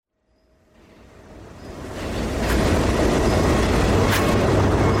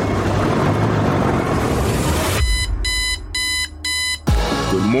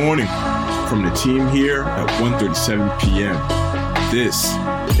morning from the team here at 1:37 p.m. This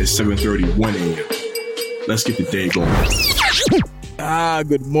is 7:31 a.m. Let's get the day going.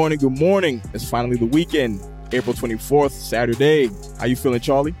 Good morning. It's finally the weekend, April 24th, Saturday. How you feeling,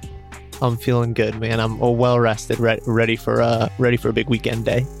 Charlie? I'm feeling good, man. I'm well rested, ready for a big weekend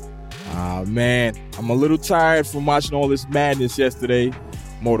day. Man, I'm a little tired from watching all this madness yesterday.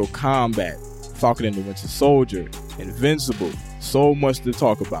 Mortal Kombat, Falcon and the Winter Soldier, Invincible. So much to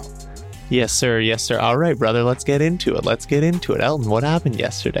talk about. Yes, sir. All right, brother, let's get into it. Elton, what happened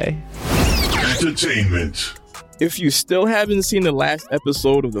yesterday? Entertainment. If you still haven't seen the last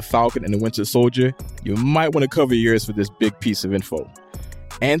episode of The Falcon and the Winter Soldier, you might want to cover your ears for this big piece of info.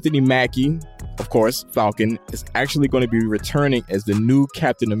 Anthony Mackie, of course, Falcon, is actually going to be returning as the new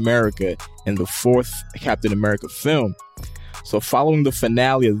Captain America in the fourth Captain America film. So following the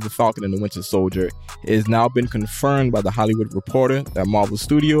finale of The Falcon and the Winter Soldier, it has now been confirmed by The Hollywood Reporter that Marvel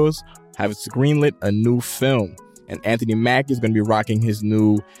Studios have greenlit a new film. And Anthony Mackie is going to be rocking his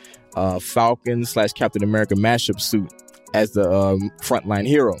new Falcon/Captain America mashup suit as the frontline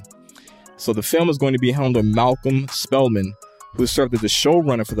hero. So the film is going to be helmed by Malcolm Spellman, who served as the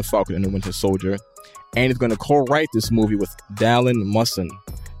showrunner for The Falcon and the Winter Soldier, and is going to co-write this movie with Dallin Musson,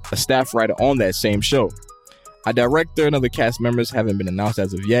 a staff writer on that same show. A director and other cast members haven't been announced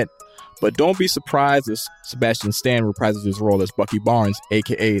as of yet, but don't be surprised if Sebastian Stan reprises his role as Bucky Barnes,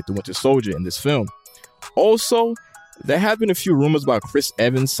 aka the Winter Soldier, in this film. Also, there have been a few rumors about Chris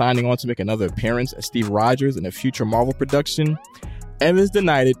Evans signing on to make another appearance as Steve Rogers in a future Marvel production. Evans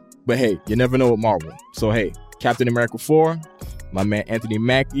denied it, but hey, you never know with Marvel. So hey, Captain America 4, my man Anthony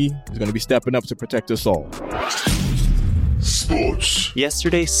Mackie is going to be stepping up to protect us all. Sports.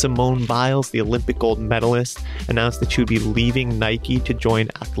 Yesterday, Simone Biles, the Olympic gold medalist, announced that she would be leaving Nike to join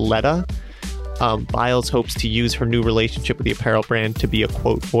Athleta. Biles hopes to use her new relationship with the apparel brand to be a,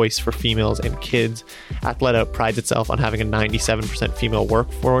 quote, voice for females and kids. Athleta prides itself on having a 97% female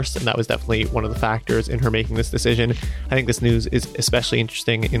workforce, and that was definitely one of the factors in her making this decision. I think this news is especially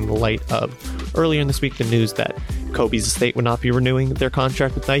interesting in the light of earlier in this week, the news that Kobe's estate would not be renewing their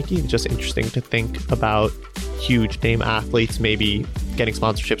contract with Nike. It's just interesting to think about huge name athletes maybe getting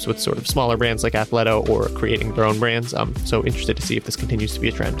sponsorships with sort of smaller brands like Athleta or creating their own brands. So interested to see if this continues to be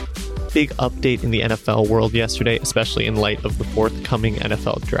a trend. Big update in the NFL world yesterday, especially in light of the forthcoming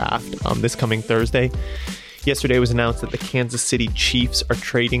NFL draft this coming Thursday. Yesterday it was announced that the Kansas City Chiefs are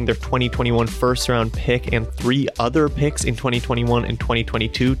trading their 2021 first-round pick and 3 other picks in 2021 and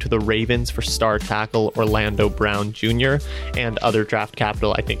 2022 to the Ravens for star tackle Orlando Brown Jr. and other draft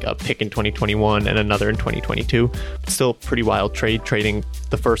capital, I think a pick in 2021 and another in 2022. Still pretty wild trade, trading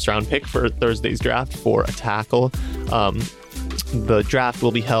the first-round pick for Thursday's draft for a tackle. The draft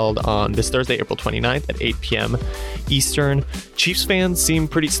will be held on this Thursday, April 29th at 8 p.m. Eastern. Chiefs fans seem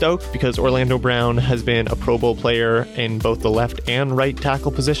pretty stoked because Orlando Brown has been a Pro Bowl player in both the left and right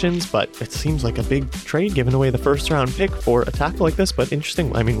tackle positions, but it seems like a big trade giving away the first round pick for a tackle like this, but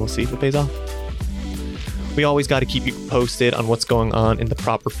interesting. I mean, we'll see if it pays off. We always got to keep you posted on what's going on in the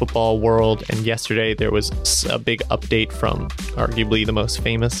proper football world, and yesterday there was a big update from arguably the most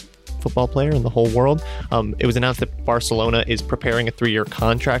famous football player in the whole world. It was announced that Barcelona is preparing a 3-year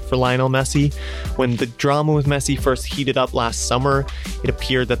contract for Lionel Messi. When the drama with Messi first heated up last summer, it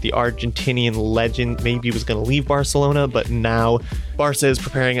appeared that the Argentinian legend maybe was going to leave Barcelona, but now Barca is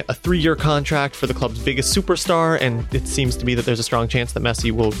preparing a 3-year contract for the club's biggest superstar, and it seems to be that there's a strong chance that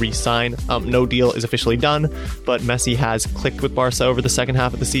Messi will re-sign. No deal is officially done, but Messi has clicked with Barca over the second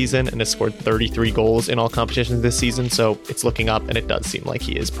half of the season and has scored 33 goals in all competitions this season, so it's looking up, and it does seem like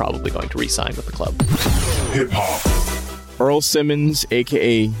he is probably going to re-sign with the club. Hip-hop. Earl Simmons,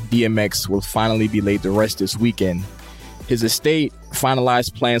 aka DMX, will finally be laid to rest this weekend. His estate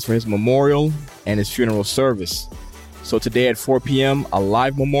finalized plans for his memorial and his funeral service. So today at 4 p.m., a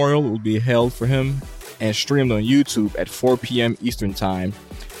live memorial will be held for him and streamed on YouTube at 4 p.m. Eastern Time.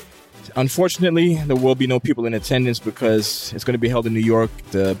 Unfortunately, there will be no people in attendance because it's going to be held in New York,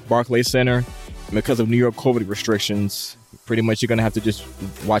 the Barclays Center. And because of New York COVID restrictions, pretty much you're going to have to just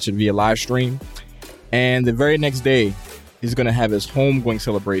watch it via live stream. And the very next day, he's going to have his homegoing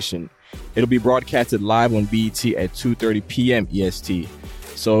celebration. It'll be broadcasted live on BET at 2:30 p.m. EST.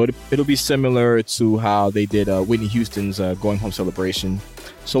 So it'll be similar to how they did Whitney Houston's going home celebration.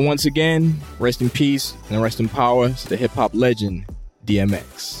 So once again, rest in peace and rest in power to the hip-hop legend,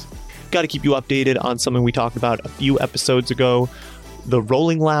 DMX. Got to keep you updated on something we talked about a few episodes ago. The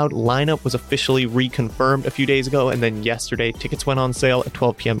Rolling Loud lineup was officially reconfirmed a few days ago, and then yesterday tickets went on sale at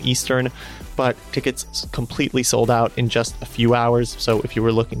 12 p.m. Eastern, but tickets completely sold out in just a few hours. So if you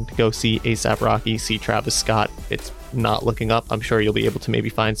were looking to go see A$AP Rocky, see Travis Scott, it's not looking up. I'm sure you'll be able to maybe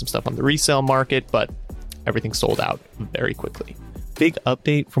find some stuff on the resale market, but everything sold out very quickly. Big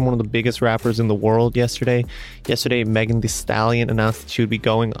update from one of the biggest rappers in the world yesterday. Megan Thee Stallion announced that she would be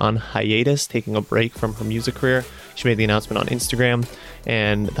going on hiatus, taking a break from her music career. She made the announcement on Instagram,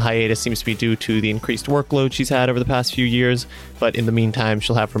 and the hiatus seems to be due to the increased workload she's had over the past few years. But in the meantime,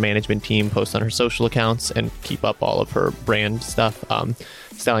 she'll have her management team post on her social accounts and keep up all of her brand stuff.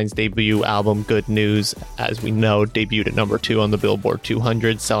 Stallion's debut album, Good News, as we know, debuted at number 2 on the Billboard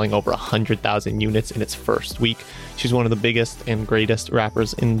 200, selling over 100,000 units in its first week. She's one of the biggest and greatest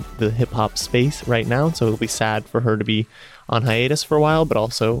rappers in the hip-hop space right now, so it'll be sad for her to be on hiatus for a while, but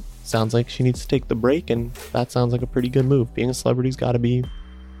also sounds like she needs to take the break, and that sounds like a pretty good move. Being a celebrity's got to be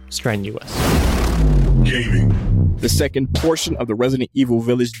strenuous. Gaming. The second portion of the Resident Evil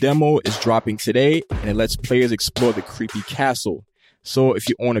Village demo is dropping today, and it lets players explore the creepy castle. So if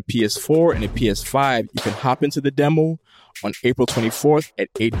you own a PS4 and a PS5, you can hop into the demo on April 24th at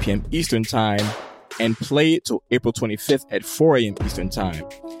 8 p.m. Eastern Time and play it till April 25th at 4 a.m. Eastern Time.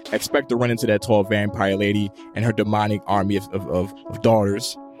 Expect to run into that tall vampire lady and her demonic army of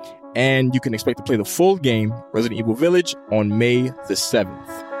daughters. And you can expect to play the full game, Resident Evil Village, on May the 7th.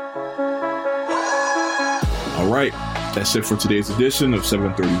 All right, that's it for today's edition of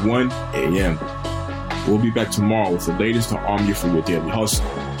 7:31 a.m. We'll be back tomorrow with the latest to arm you for your daily hustle.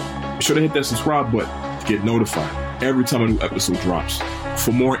 Be sure to hit that subscribe button to get notified every time a new episode drops.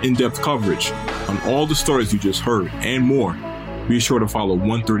 For more in-depth coverage on all the stories you just heard and more, be sure to follow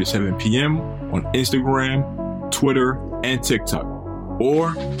 1:37 p.m. on Instagram, Twitter, and TikTok,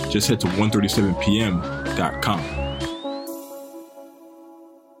 or just head to 137pm.com.